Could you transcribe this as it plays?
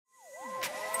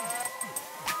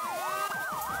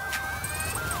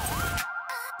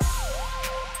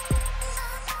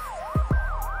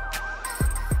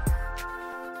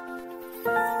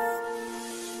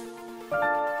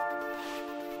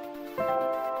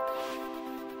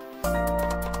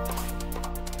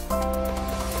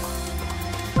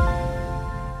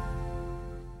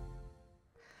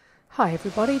Hi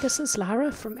everybody, this is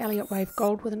Lara from Elliott Wave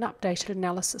Gold with an updated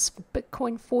analysis for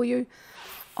Bitcoin for you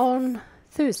on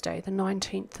Thursday the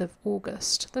 19th of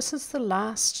August. This is the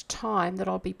last time that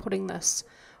I'll be putting this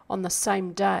on the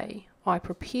same day I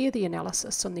prepare the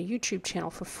analysis on the YouTube channel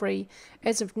for free.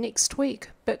 As of next week,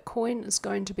 Bitcoin is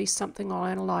going to be something I'll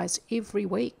analyse every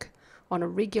week on a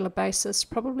regular basis,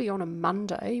 probably on a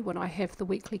Monday when I have the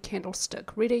weekly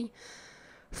candlestick ready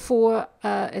for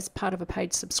as part of a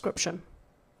paid subscription.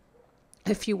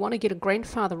 If you want to get a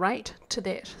grandfather rate to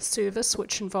that service,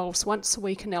 which involves once a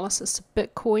week analysis of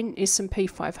Bitcoin, S&P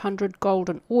 500, gold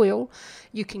and oil,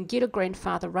 you can get a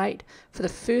grandfather rate for the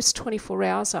first 24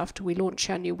 hours after we launch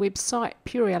our new website,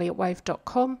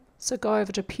 pureelliottwave.com. So go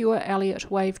over to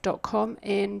pureelliottwave.com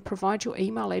and provide your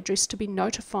email address to be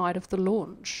notified of the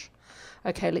launch.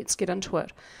 Okay, let's get into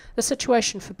it. The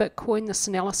situation for Bitcoin, this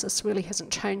analysis really hasn't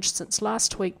changed since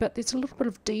last week, but there's a little bit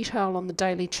of detail on the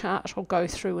daily chart I'll go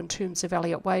through in terms of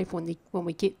Elliott Wave when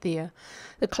we get there.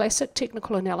 The classic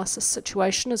technical analysis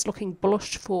situation is looking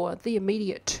bullish for the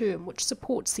immediate term, which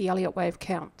supports the Elliott Wave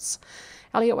counts.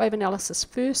 Elliott Wave analysis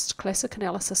first, classic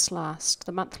analysis last.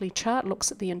 The monthly chart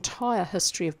looks at the entire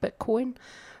history of Bitcoin.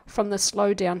 From this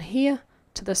low down here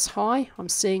to this high, I'm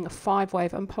seeing a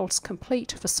 5-wave impulse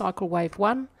complete for cycle wave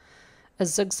 1, a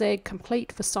zigzag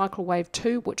complete for cycle wave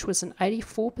 2, which was an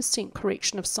 84%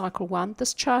 correction of cycle 1.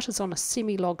 This chart is on a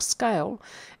semi-log scale,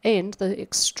 and the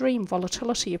extreme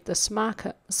volatility of this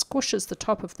market squishes the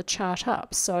top of the chart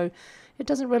up, so it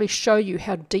doesn't really show you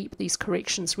how deep these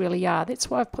corrections really are. That's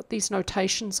why I've put these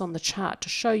notations on the chart to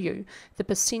show you the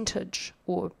percentage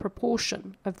or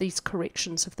proportion of these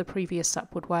corrections of the previous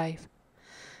upward wave.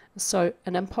 So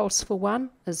an impulse for 1,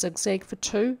 a zigzag for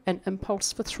 2, an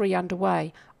impulse for 3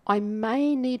 underway. I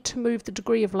may need to move the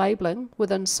degree of labelling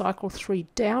within cycle 3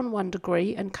 down 1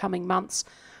 degree in coming months.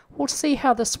 We'll see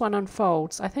how this one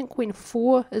unfolds. I think when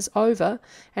 4 is over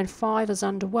and 5 is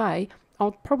underway,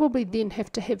 I'll probably then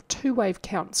have to have 2 wave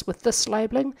counts with this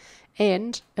labelling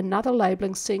and another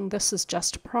labelling seeing this as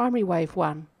just primary wave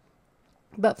 1.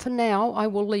 But for now, I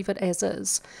will leave it as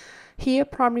is. Here,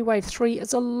 primary wave 3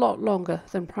 is a lot longer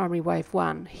than primary wave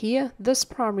 1. Here, this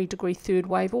primary degree third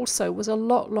wave also was a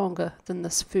lot longer than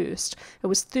this first. It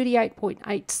was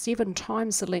 38.87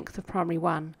 times the length of primary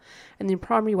 1. And then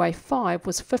primary wave 5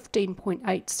 was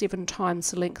 15.87 times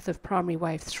the length of primary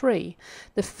wave 3.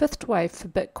 The fifth wave for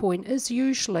Bitcoin is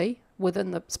usually,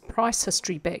 within the price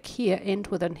history back here and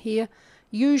within here,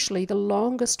 usually the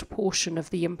longest portion of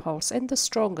the impulse and the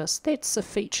strongest. That's a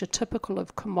feature typical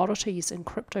of commodities and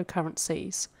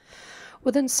cryptocurrencies.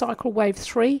 Within cycle wave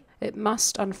 3, it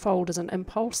must unfold as an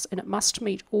impulse and it must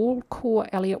meet all core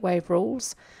Elliott Wave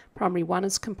rules. Primary 1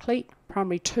 is complete.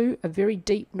 Primary 2, a very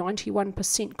deep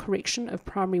 91% correction of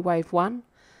primary wave 1.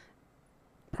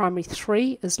 Primary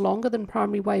 3 is longer than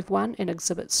primary wave 1 and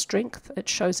exhibits strength. It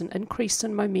shows an increase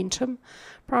in momentum.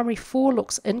 Primary 4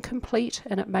 looks incomplete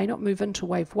and it may not move into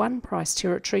wave 1 price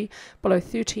territory below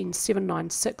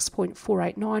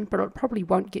 13,796.489, but it probably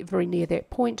won't get very near that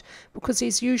point because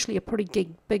there's usually a pretty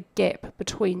big gap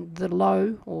between the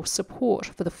low or support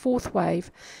for the fourth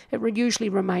wave. It usually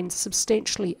remains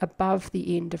substantially above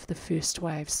the end of the first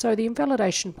wave. So the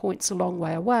invalidation point's a long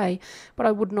way away, but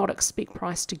I would not expect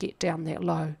price to get down that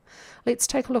low. Let's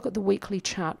take a look at the weekly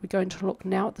chart. We're going to look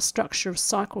now at the structure of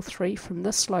cycle 3 from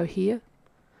this low here,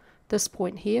 this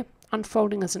point here,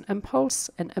 unfolding as an impulse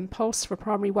for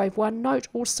primary wave 1. Note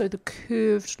also the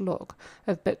curved look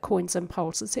of Bitcoin's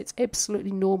impulses. That's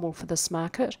absolutely normal for this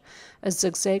market. A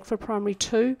zigzag for primary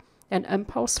 2, an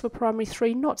impulse for primary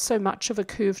 3, not so much of a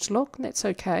curved look, and that's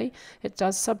okay. It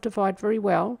does subdivide very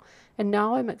well. And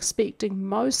now I'm expecting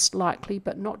most likely,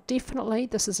 but not definitely,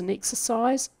 this is an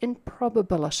exercise in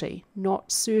probability,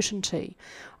 not certainty.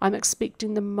 I'm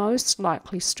expecting the most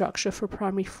likely structure for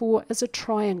primary 4 is a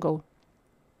triangle.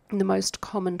 And the most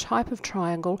common type of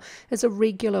triangle is a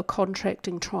regular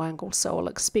contracting triangle. So I'll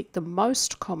expect the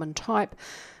most common type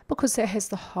because that has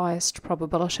the highest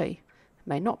probability.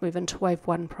 May not move into wave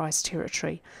 1 price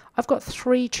territory. I've got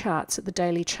 3 charts at the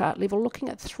daily chart level looking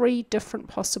at 3 different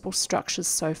possible structures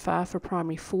so far for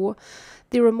primary 4.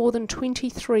 There are more than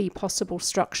 23 possible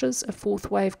structures a fourth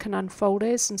wave can unfold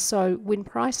as, and so when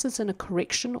price is in a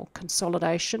correction or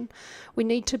consolidation, we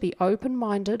need to be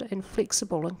open-minded and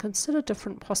flexible and consider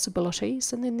different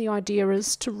possibilities, and then the idea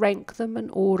is to rank them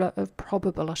in order of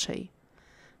probability.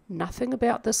 Nothing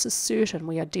about this is certain.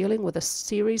 We are dealing with a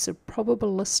series of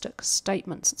probabilistic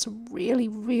statements. It's a really,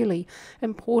 really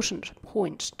important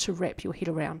point to wrap your head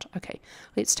around. Okay,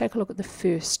 let's take a look at the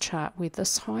first chart where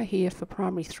this high here for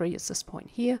primary 3 is this point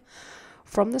here.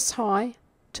 From this high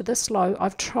to this low,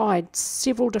 I've tried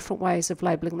several different ways of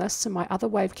labeling this, and my other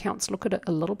wave counts look at it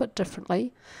a little bit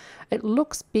differently. It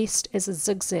looks best as a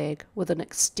zigzag with an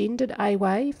extended A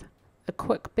wave, a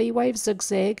quick B wave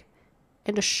zigzag,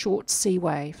 and a short C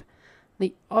wave.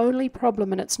 The only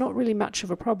problem, and it's not really much of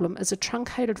a problem, is a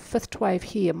truncated fifth wave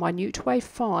here. Minute wave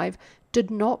 5 did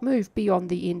not move beyond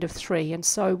the end of 3, and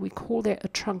so we call that a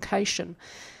truncation.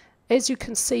 As you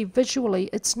can see visually,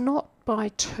 it's not by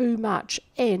too much,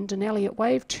 and in Elliott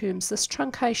wave terms, this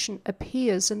truncation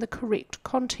appears in the correct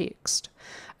context.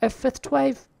 A fifth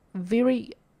wave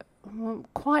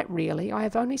quite rarely. I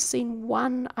have only seen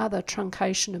one other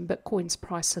truncation in Bitcoin's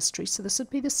price history, so this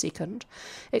would be the second.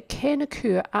 It can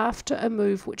occur after a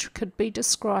move which could be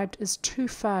described as too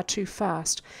far too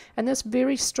fast, and this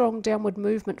very strong downward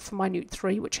movement for minute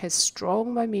 3, which has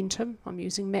strong momentum, I'm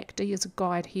using MACD as a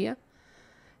guide here,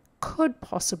 could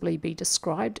possibly be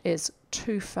described as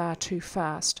too far too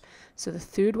fast. So the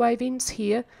third wave ends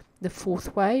here, the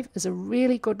fourth wave is a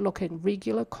really good looking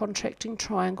regular contracting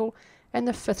triangle, and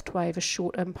the fifth wave a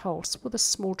short impulse with a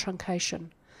small truncation.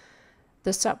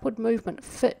 This upward movement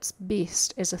fits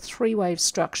best as a 3-wave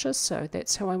structure, so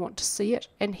that's how I want to see it,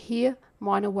 and here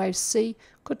minor wave C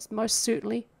could most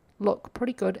certainly look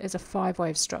pretty good as a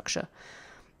 5-wave structure.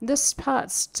 This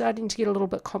part's starting to get a little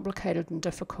bit complicated and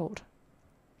difficult.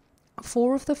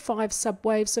 4 of the 5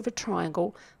 subwaves of a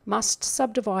triangle must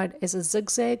subdivide as a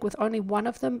zigzag, with only one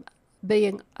of them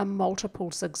being a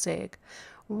multiple zigzag.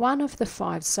 One of the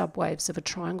 5 subwaves of a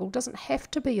triangle doesn't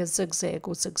have to be a zigzag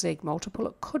or zigzag multiple.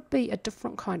 It could be a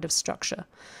different kind of structure.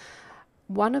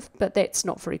 But that's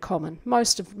not very common.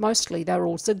 Mostly they're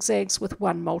all zigzags with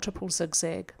one multiple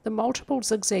zigzag. The multiple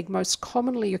zigzag most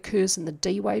commonly occurs in the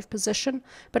D wave position,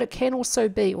 but it can also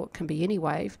be, or it can be any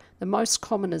wave. The most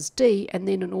common is D, and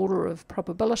then in order of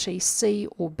probability, C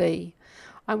or B.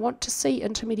 I want to see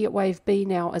intermediate wave B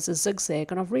now as a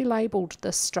zigzag, and I've relabeled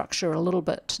this structure a little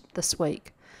bit this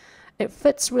week. It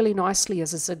fits really nicely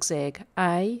as a zigzag.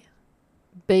 A,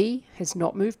 B has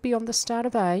not moved beyond the start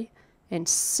of A, and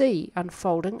C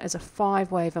unfolding as a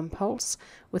 5-wave impulse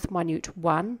with minute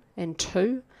 1 and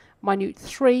 2, minute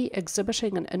 3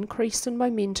 exhibiting an increase in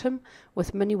momentum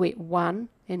with minuet 1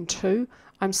 and 2.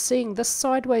 I'm seeing this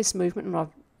sideways movement, and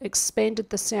I've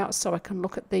expanded this out so I can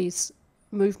look at these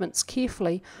movements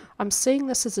carefully. I'm seeing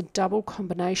this as a double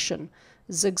combination.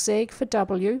 Zigzag for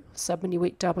W,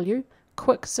 subminuet W,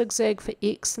 quick zigzag for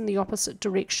X in the opposite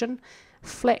direction,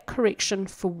 flat correction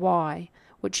for Y,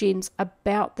 which ends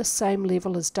about the same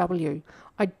level as W.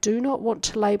 I do not want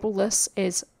to label this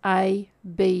as A,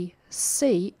 B,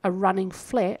 C, a running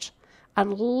flat,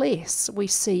 unless we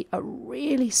see a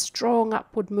really strong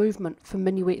upward movement for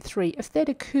minuet 3. If that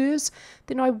occurs,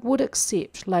 then I would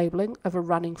accept labeling of a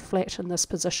running flat in this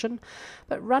position,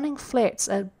 but running flats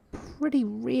are pretty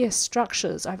rare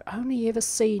structures. I've only ever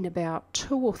seen about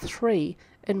 2 or 3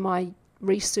 in my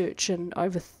research and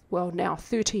over, now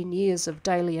 13 years of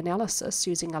daily analysis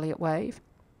using Elliott Wave.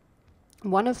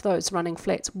 One of those running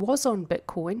flats was on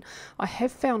Bitcoin. I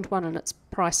have found one in its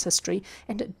price history,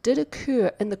 and it did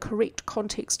occur in the correct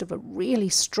context of a really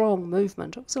strong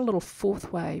movement. It was a little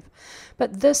 4th wave.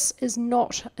 But this is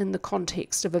not in the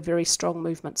context of a very strong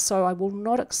movement, so I will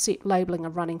not accept labeling a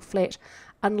running flat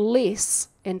unless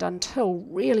and until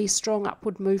really strong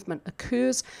upward movement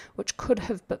occurs, which could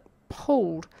have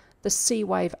pulled the C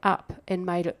wave up and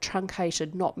made it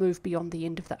truncated, not move beyond the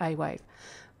end of the A wave.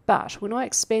 But when I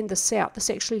expand this out, this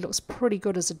actually looks pretty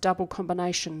good as a double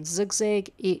combination,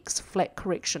 zigzag, X, flat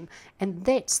correction, and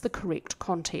that's the correct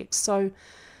context. So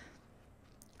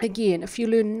again, if you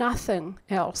learn nothing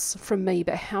else from me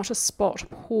but how to spot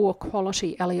poor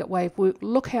quality Elliott Wave work,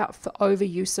 look out for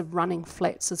overuse of running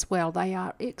flats as well. They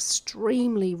are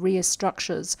extremely rare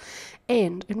structures.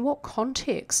 And in what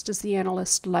context is the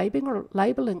analyst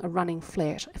labeling a running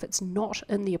flat? If it's not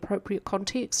in the appropriate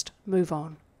context, move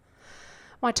on.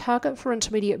 My target for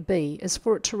intermediate B is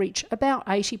for it to reach about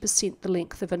 80% the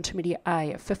length of intermediate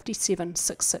A at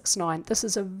 57,669. This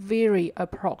is a very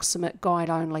approximate guide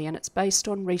only, and it's based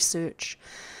on research.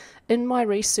 In my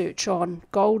research on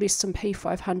gold, S&P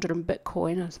 500 and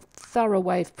Bitcoin, a thorough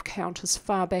wave count as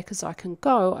far back as I can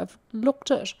go, I've looked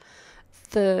at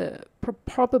the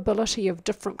probability of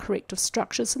different corrective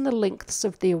structures and the lengths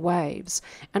of their waves,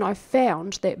 and I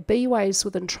found that B waves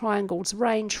within triangles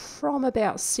range from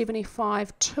about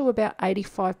 75 to about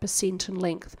 85% in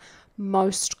length,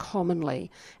 most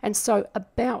commonly. And so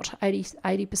about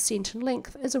 80% in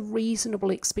length is a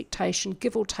reasonable expectation,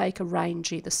 give or take a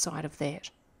range either side of that.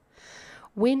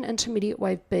 When intermediate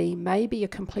wave B may be a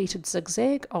completed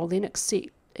zigzag, I'll then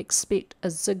expect a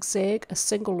zigzag, a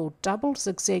single or double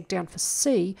zigzag down for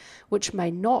C, which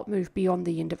may not move beyond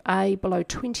the end of A below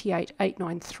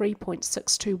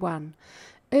 28,893.621.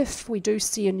 If we do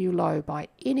see a new low by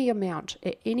any amount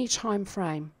at any time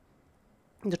frame,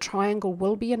 the triangle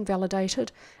will be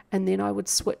invalidated, and then I would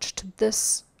switch to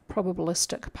this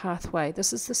probabilistic pathway.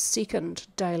 This is the second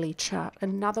daily chart,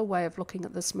 another way of looking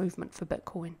at this movement for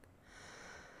Bitcoin.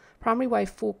 Primary wave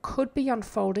 4 could be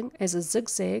unfolding as a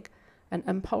zigzag, an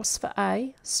impulse for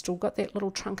A, still got that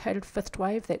little truncated fifth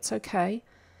wave, that's okay.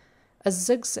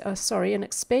 An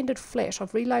expanded flat.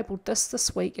 I've relabeled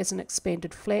this week as an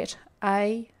expanded flat,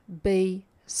 A, B,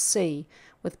 C,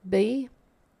 with B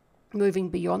moving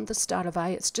beyond the start of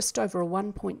A. It's just over a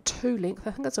 1.2 length.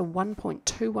 I think it's a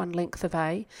 1.21 length of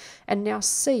A. And now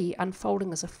C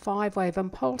unfolding as a 5-wave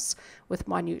impulse with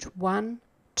minute 1,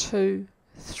 2,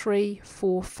 3,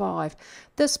 4, 5.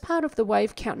 This part of the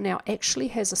wave count now actually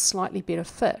has a slightly better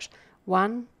fit.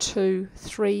 1, 2,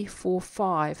 3, 4,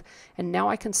 5. And now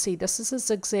I can see this is a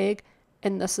zigzag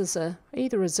and this is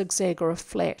either a zigzag or a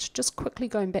flat. Just quickly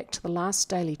going back to the last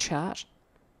daily chart.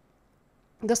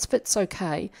 This fits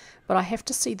okay, but I have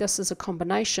to see this as a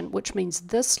combination, which means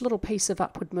this little piece of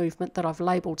upward movement that I've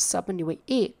labelled subminute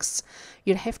X,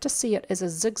 you'd have to see it as a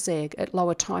zigzag at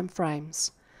lower time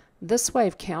frames. This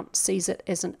wave count sees it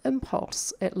as an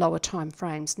impulse at lower time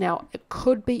frames. Now, it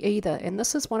could be either, and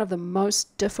this is one of the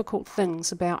most difficult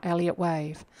things about Elliott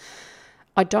Wave.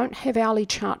 I don't have hourly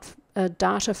chart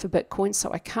data for Bitcoin,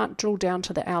 so I can't drill down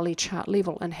to the hourly chart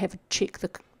level and have check the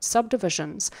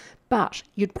subdivisions, but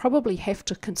you'd probably have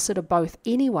to consider both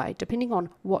anyway, depending on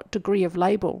what degree of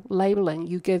labeling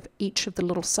you give each of the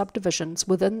little subdivisions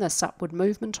within this upward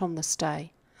movement on this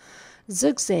day.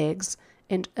 Zigzags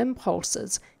and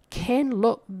impulses can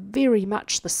look very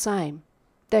much the same.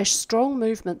 They're strong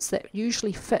movements that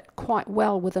usually fit quite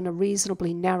well within a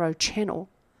reasonably narrow channel.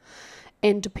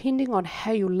 And depending on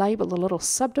how you label the little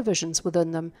subdivisions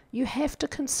within them, you have to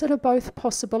consider both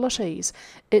possibilities.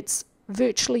 It's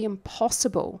virtually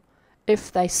impossible,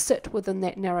 if they sit within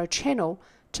that narrow channel,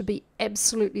 to be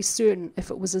absolutely certain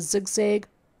if it was a zigzag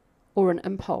or an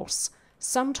impulse.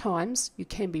 Sometimes you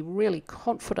can be really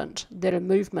confident that a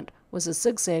movement was a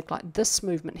zigzag, like this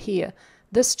movement here.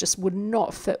 This just would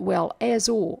not fit well at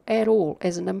all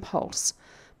as an impulse.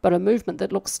 But a movement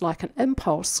that looks like an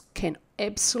impulse can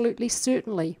absolutely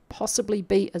certainly possibly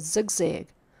be a zigzag.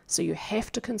 So you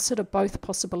have to consider both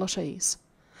possibilities.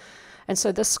 And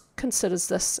so this considers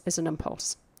this as an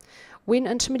impulse. When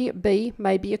intermediate B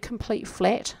may be a complete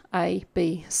flat, A,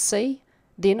 B, C,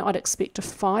 then I'd expect a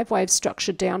 5-wave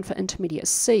structure down for intermediate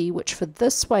C, which for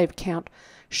this wave count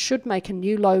should make a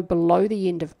new low below the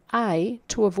end of A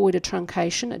to avoid a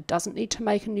truncation. It doesn't need to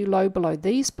make a new low below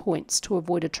these points to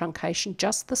avoid a truncation,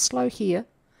 just this low here.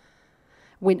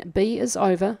 When B is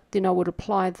over, then I would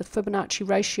apply the Fibonacci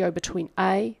ratio between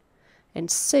A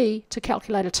and C to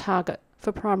calculate a target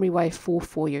for primary wave 4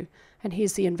 for you. And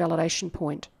here's the invalidation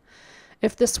point.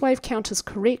 If this wave count is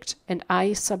correct and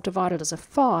A subdivided as a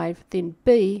 5, then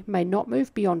B may not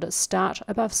move beyond its start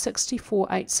above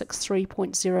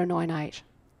 64,863.098.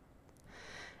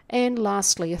 And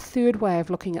lastly, a third way of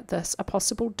looking at this, a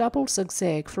possible double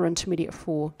zigzag for intermediate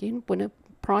 4. Again, when a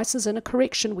price is in a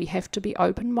correction, we have to be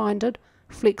open-minded,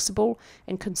 flexible,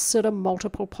 and consider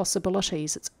multiple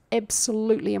possibilities. It's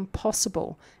absolutely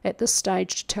impossible at this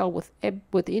stage to tell with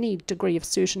any degree of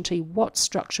certainty what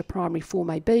structure primary 4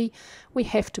 may be. We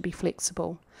have to be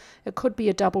flexible. It could be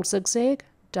a double zigzag,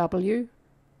 W,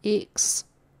 X,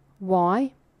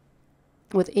 Y,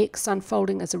 with X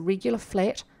unfolding as a regular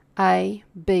flat, A,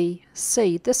 B,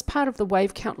 C. This part of the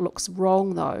wave count looks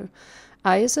wrong though.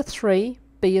 A is a 3,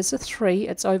 B is a 3,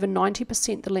 it's over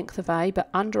 90% the length of A, but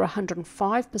under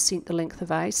 105% the length of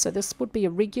A, so this would be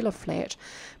a regular flat.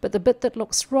 But the bit that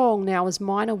looks wrong now is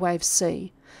minor wave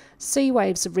C. C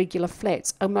waves of regular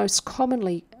flats are most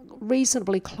commonly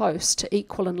reasonably close to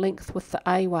equal in length with the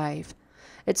A wave.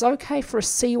 It's okay for a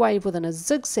C wave within a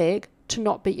zigzag to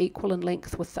not be equal in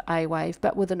length with the A wave,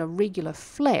 but within a regular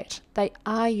flat they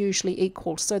are usually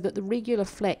equal, so that the regular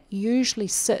flat usually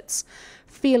sits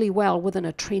fairly well within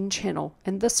a trend channel,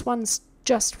 and this one's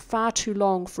just far too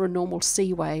long for a normal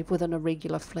C wave within a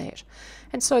regular flat.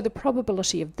 And so the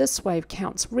probability of this wave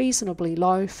counts reasonably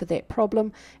low for that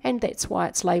problem, and that's why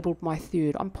it's labelled my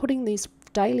third. I'm putting these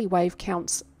daily wave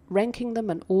counts, ranking them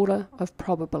in order of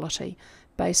probability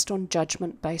based on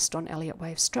judgment, based on Elliott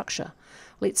wave structure.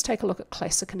 Let's take a look at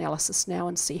classic analysis now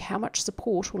and see how much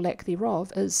support or lack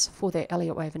thereof is for that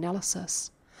Elliott Wave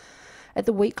analysis. At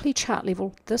the weekly chart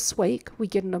level this week, we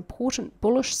get an important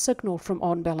bullish signal from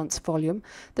on-balance volume.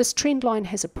 This trend line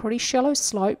has a pretty shallow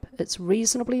slope, it's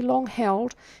reasonably long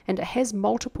held, and it has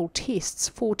multiple tests,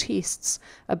 4 tests.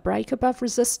 A break above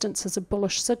resistance is a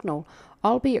bullish signal.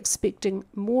 I'll be expecting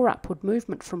more upward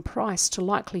movement from price to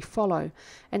likely follow,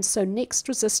 and so next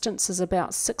resistance is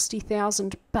about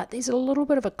 60,000, but there's a little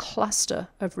bit of a cluster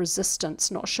of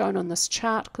resistance not shown on this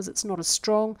chart because it's not as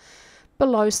strong,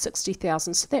 below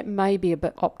 60,000, so that may be a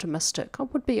bit optimistic. I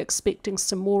would be expecting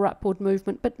some more upward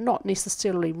movement, but not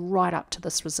necessarily right up to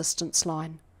this resistance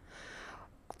line.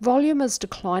 Volume is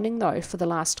declining though for the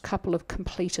last couple of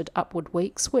completed upward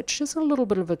weeks, which is a little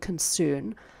bit of a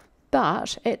concern,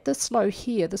 but at this low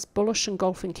here, this bullish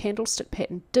engulfing candlestick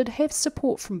pattern did have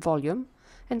support from volume,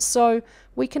 and so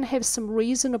we can have some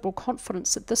reasonable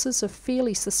confidence that this is a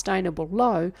fairly sustainable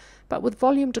low, but with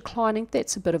volume declining,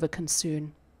 that's a bit of a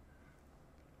concern.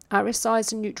 RSI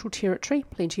is in neutral territory,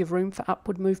 plenty of room for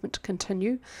upward movement to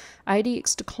continue.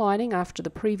 ADX declining after the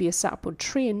previous upward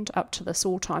trend up to this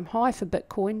all-time high for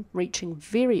Bitcoin, reaching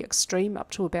very extreme up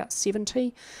to about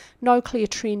 70. No clear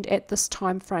trend at this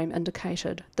time frame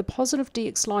indicated. The positive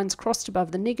DX lines crossed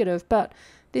above the negative, but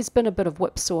there's been a bit of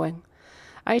whipsawing.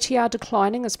 ATR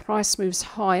declining as price moves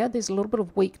higher. There's a little bit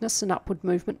of weakness and upward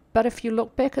movement, but if you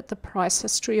look back at the price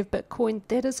history of Bitcoin,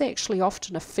 that is actually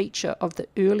often a feature of the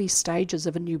early stages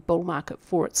of a new bull market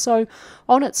for it. So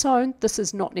on its own, this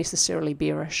is not necessarily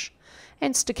bearish.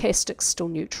 And stochastics still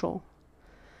neutral.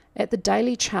 At the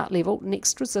daily chart level,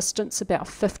 next resistance about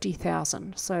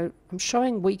 50,000. So I'm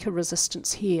showing weaker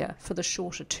resistance here for the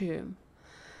shorter term.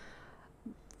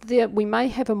 There, we may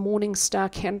have a morning star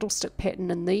candlestick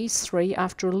pattern in these three.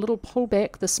 After a little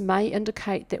pullback, this may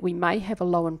indicate that we may have a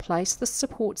low in place. This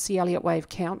supports the Elliott Wave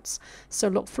counts, so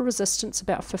look for resistance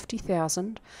about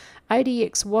 50,000.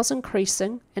 ADX was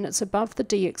increasing, and it's above the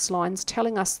DX lines,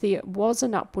 telling us there was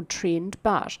an upward trend,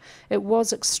 but it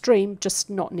was extreme, just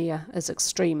not near as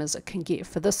extreme as it can get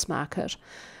for this market.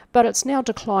 But it's now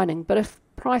declining, but if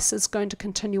price is going to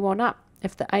continue on up,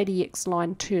 if the ADX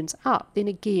line turns up, then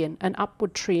again an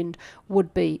upward trend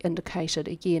would be indicated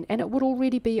again, and it would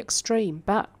already be extreme,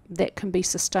 but that can be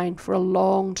sustained for a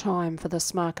long time for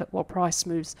this market while price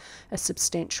moves a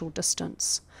substantial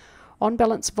distance. On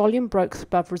balance volume broke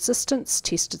above resistance,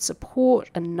 tested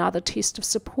support, another test of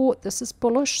support. This is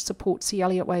bullish, supports the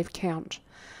Elliott Wave count.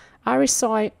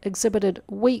 RSI exhibited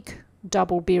weak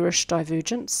double bearish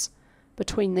divergence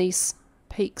between these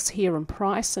peaks here in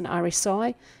price and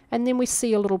RSI, and then we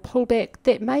see a little pullback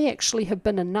that may actually have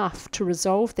been enough to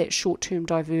resolve that short-term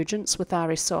divergence with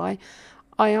RSI.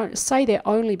 I say that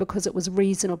only because it was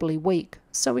reasonably weak,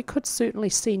 so we could certainly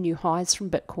see new highs from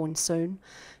Bitcoin soon.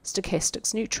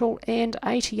 Stochastics neutral, and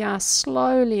ATR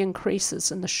slowly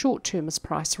increases in the short term as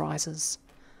price rises.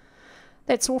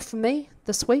 That's all from me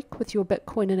this week with your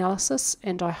Bitcoin analysis,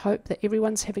 and I hope that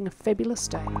everyone's having a fabulous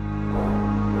day.